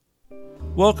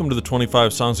Welcome to the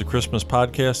 25 Songs of Christmas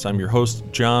podcast. I'm your host,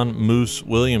 John Moose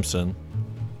Williamson.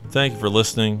 Thank you for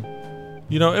listening.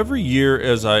 You know, every year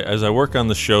as I work on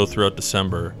the show throughout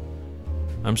December,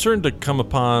 I'm certain to come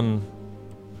upon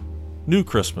new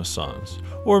Christmas songs,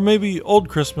 or maybe old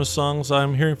Christmas songs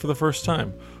I'm hearing for the first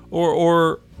time,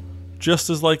 or just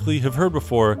as likely have heard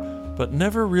before, but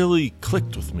never really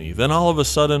clicked with me. Then all of a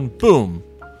sudden, boom,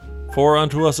 For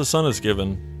Unto Us a Son is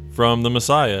Given from the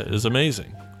Messiah is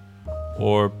amazing.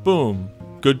 Or boom,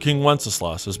 Good King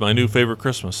Wenceslas is my new favorite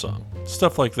Christmas song.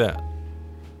 Stuff like that.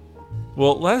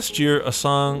 Well, last year, a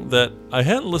song that I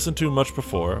hadn't listened to much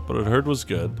before, but I'd heard was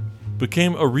good,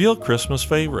 became a real Christmas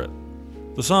favorite.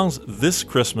 The song's This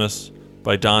Christmas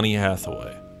by Donny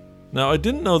Hathaway. Now, I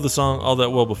didn't know the song all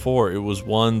that well before. It was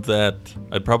one that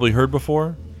I'd probably heard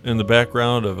before in the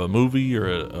background of a movie or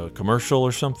a commercial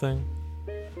or something.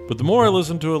 But the more I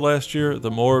listened to it last year,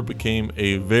 the more it became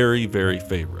a very, very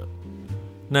favorite.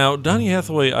 Now, Donny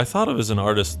Hathaway, I thought of as an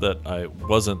artist that I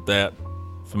wasn't that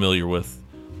familiar with.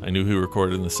 I knew he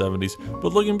recorded in the 70s.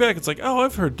 But looking back, it's like, oh,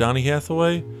 I've heard Donny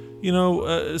Hathaway,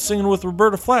 singing with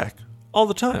Roberta Flack all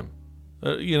the time.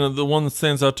 The one that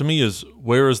stands out to me is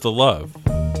Where Is the Love?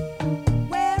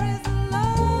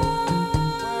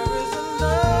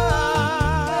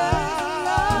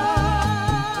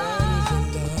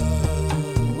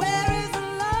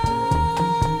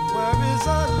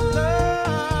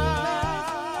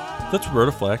 That's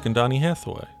Roberta Flack and Donny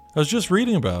Hathaway. I was just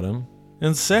reading about him,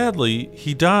 and sadly,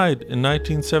 he died in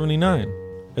 1979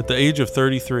 at the age of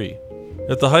 33.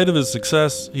 At the height of his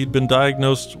success, he'd been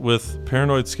diagnosed with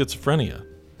paranoid schizophrenia.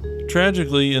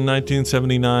 Tragically, in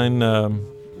 1979,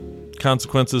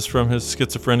 consequences from his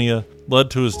schizophrenia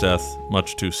led to his death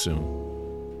much too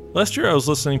soon. Last year, I was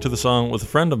listening to the song with a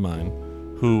friend of mine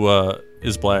who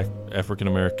is black, African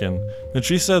American, and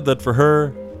she said that for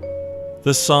her,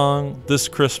 this song, This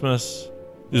Christmas,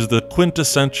 is the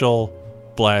quintessential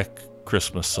black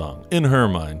Christmas song, in her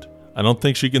mind. I don't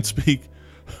think she can speak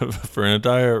for an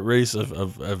entire race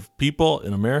of people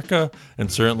in America,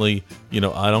 and certainly,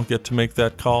 I don't get to make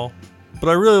that call. But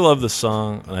I really love this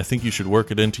song, and I think you should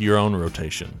work it into your own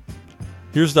rotation.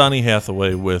 Here's Donny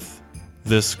Hathaway with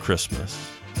This Christmas.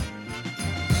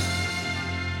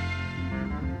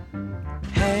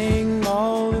 Hang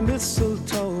all the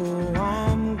mistletoe,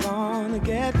 I'm gonna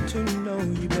get to know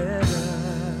you better.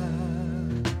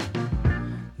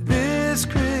 This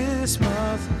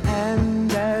Christmas,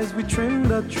 and as we trim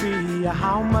the tree,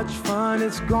 how much fun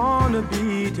it's gonna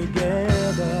be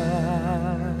together.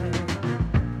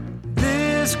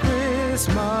 This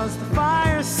Christmas, the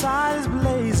fireside is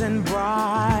blazing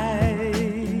bright.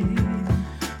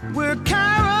 We're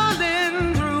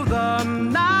caroling through the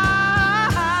night,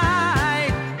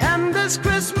 and this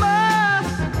Christmas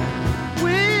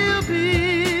will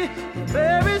be a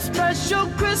very special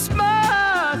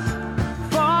Christmas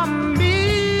for me.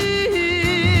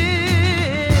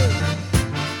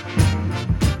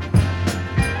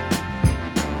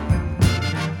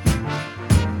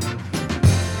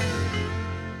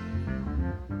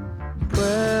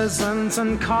 Presents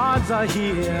and cards are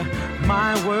here.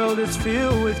 My world is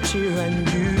filled with cheer and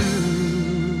you.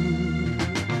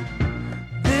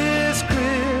 This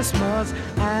Christmas,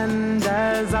 and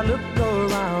as I look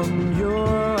around,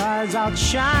 your eyes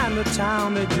outshine the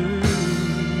town they do.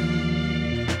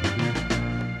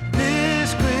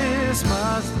 This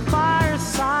Christmas, the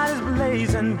fireside is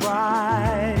blazing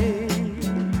bright.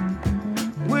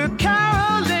 We're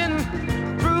caroling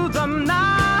through the night.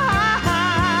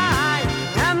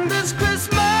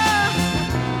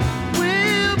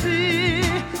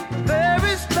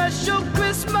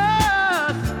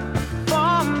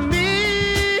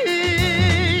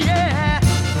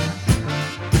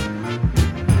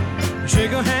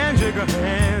 Shake a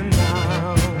hand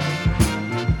now.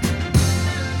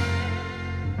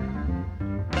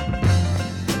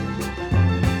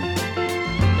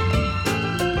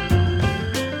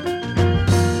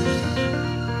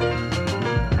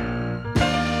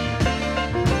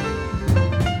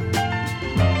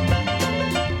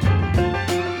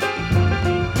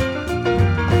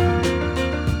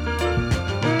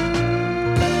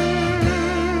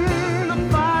 The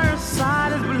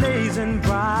fireside is blazing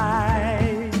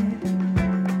bright.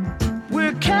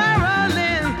 We're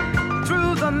caroling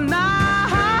through the night,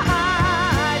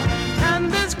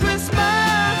 and this Christmas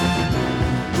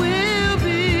will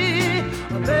be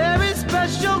a very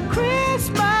special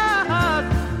Christmas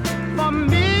for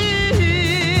me.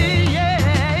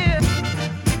 Yeah.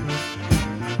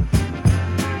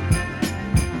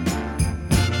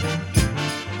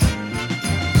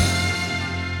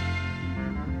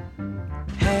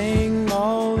 Hang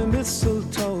all the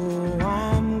mistletoe,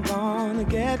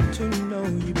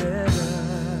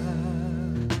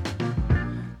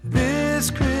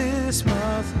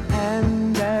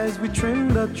 trim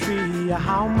the tree,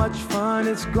 how much fun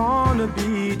it's gonna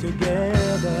be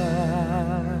together.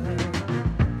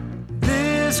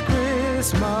 This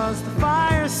Christmas, the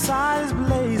fireside is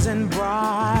blazing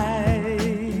bright.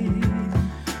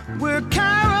 We're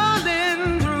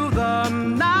caroling through the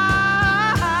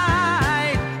night,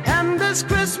 and this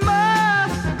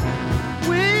Christmas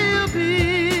will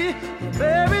be a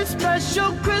very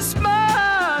special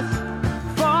Christmas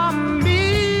for me.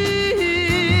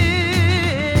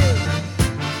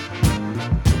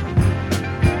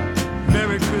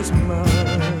 Merry Christmas.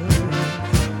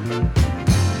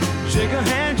 Shake a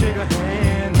hand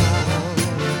now.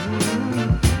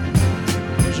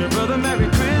 Wish your brother Merry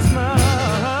Christmas.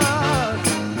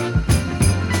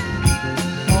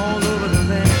 All over the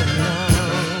land now.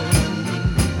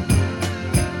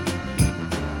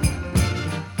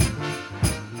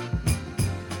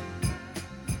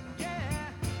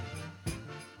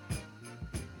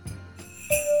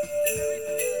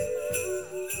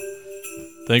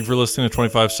 Thank you for listening to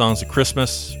 25 Songs of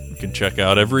Christmas. You can check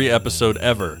out every episode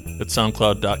ever at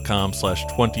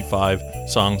soundcloud.com/25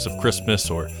 Songs of Christmas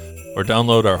or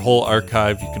download our whole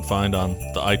archive you can find on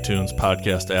the iTunes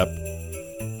podcast app.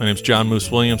 My name's John Moose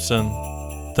Williamson.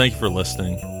 Thank you for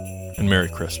listening, and Merry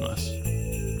Christmas.